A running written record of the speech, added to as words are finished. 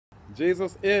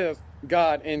Jesus is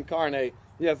God incarnate.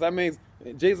 Yes, that means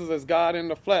Jesus is God in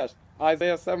the flesh.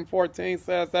 Isaiah 7:14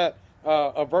 says that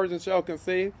a virgin shall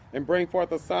conceive and bring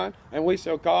forth a son, and we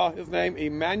shall call his name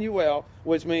Emmanuel,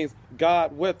 which means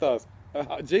God with us.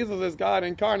 Jesus is God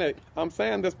incarnate. I'm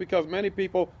saying this because many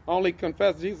people only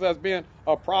confess Jesus as being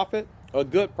a prophet, a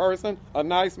good person, a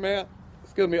nice man,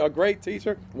 a great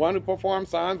teacher, one who performs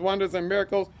signs, wonders, and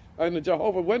miracles. In the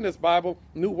Jehovah's Witness Bible,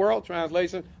 New World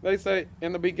Translation, they say,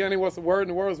 in the beginning was the Word, and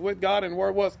the Word was with God, and the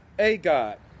Word was a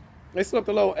God. They slipped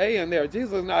a little A in there.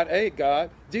 Jesus is not a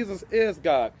God. Jesus is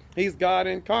God. He's God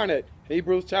incarnate.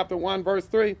 Hebrews chapter 1, verse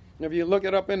 3. If you look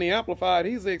it up in the Amplified,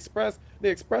 he's the express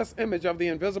image of the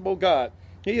invisible God.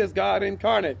 He is God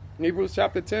incarnate. Hebrews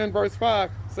chapter 10, verse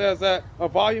 5 says that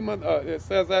it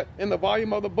says that in the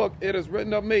volume of the book it is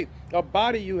written of me, a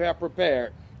body you have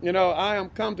prepared. You know, I am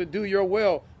come to do your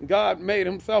will. God made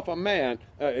himself a man.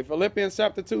 In Philippians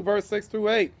chapter 2, verse 6 through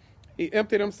 8, he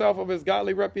emptied himself of his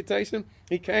godly reputation.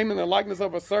 He came in the likeness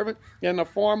of a servant in the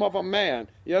form of a man.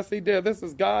 Yes, he did. This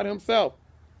is God himself.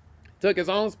 Took his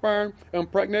own sperm,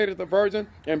 impregnated the virgin,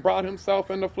 and brought himself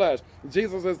in the flesh.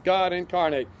 Jesus is God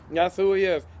incarnate. That's who he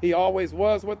is. He always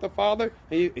was with the Father.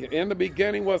 In the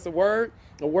beginning was the Word.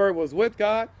 The Word was with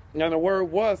God, and the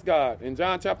Word was God. In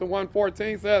John chapter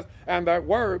 1:14 says, and that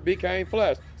Word became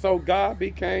flesh. So God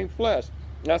became flesh.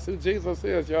 That's who Jesus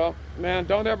is, y'all. Man,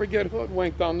 don't ever get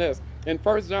hoodwinked on this. In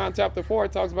 1 John chapter 4,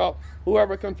 it talks about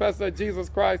whoever confesses that Jesus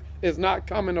Christ is not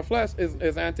come in the flesh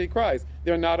is Antichrist.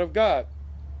 They're not of God.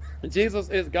 Jesus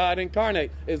is God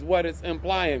incarnate is what it's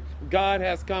implying. God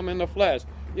has come in the flesh.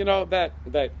 You know, that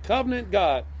covenant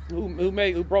God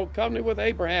who broke covenant with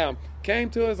Abraham came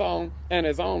to his own, and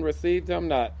his own received him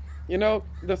not. You know,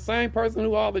 the same person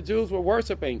who all the Jews were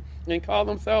worshiping and called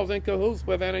themselves in cahoots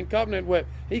with and in covenant with,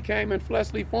 he came in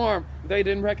fleshly form. They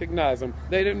didn't recognize him.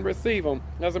 They didn't receive him.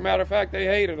 As a matter of fact, they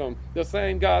hated him. The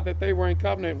same God that they were in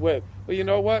covenant with. But you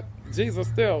know what? Jesus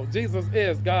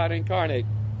is God incarnate.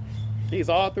 He's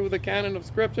all through the canon of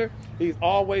Scripture. He's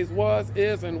always was,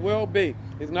 is, and will be.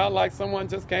 He's not like someone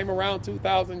just came around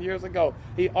 2,000 years ago.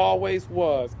 He always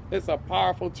was. It's a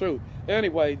powerful truth.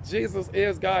 Anyway, Jesus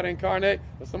is God incarnate.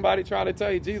 If somebody trying to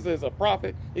tell you Jesus is a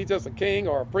prophet, he's just a king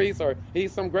or a priest, or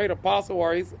he's some great apostle,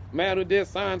 or he's a man who did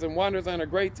signs and wonders and a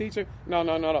great teacher,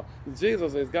 no.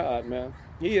 Jesus is God, man.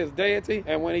 He is deity,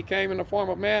 and when he came in the form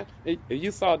of man,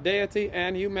 you saw deity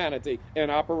and humanity in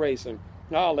operation.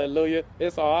 Hallelujah.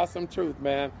 It's an awesome truth,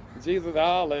 man. Jesus,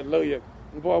 hallelujah.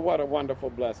 Boy, what a wonderful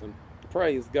blessing.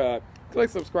 Praise God. Click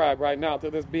subscribe right now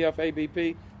to this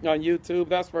BFABP on YouTube.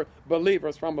 That's for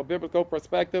believers from a biblical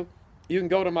perspective. You can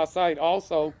go to my site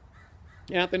also,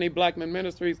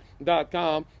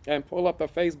 AnthonyBlackmanMinistries.com, and pull up the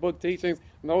Facebook teachings.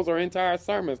 And those are entire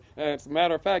sermons. And as a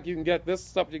matter of fact, you can get this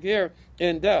subject here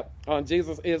in depth on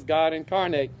Jesus is God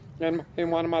incarnate in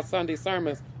one of my Sunday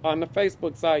sermons on the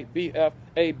Facebook site,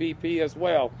 BFABP as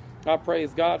well. I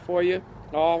praise God for you.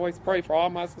 I always pray for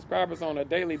all my subscribers on a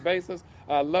daily basis.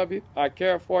 I love you. I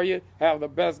care for you. Have the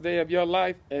best day of your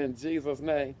life in Jesus'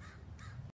 name.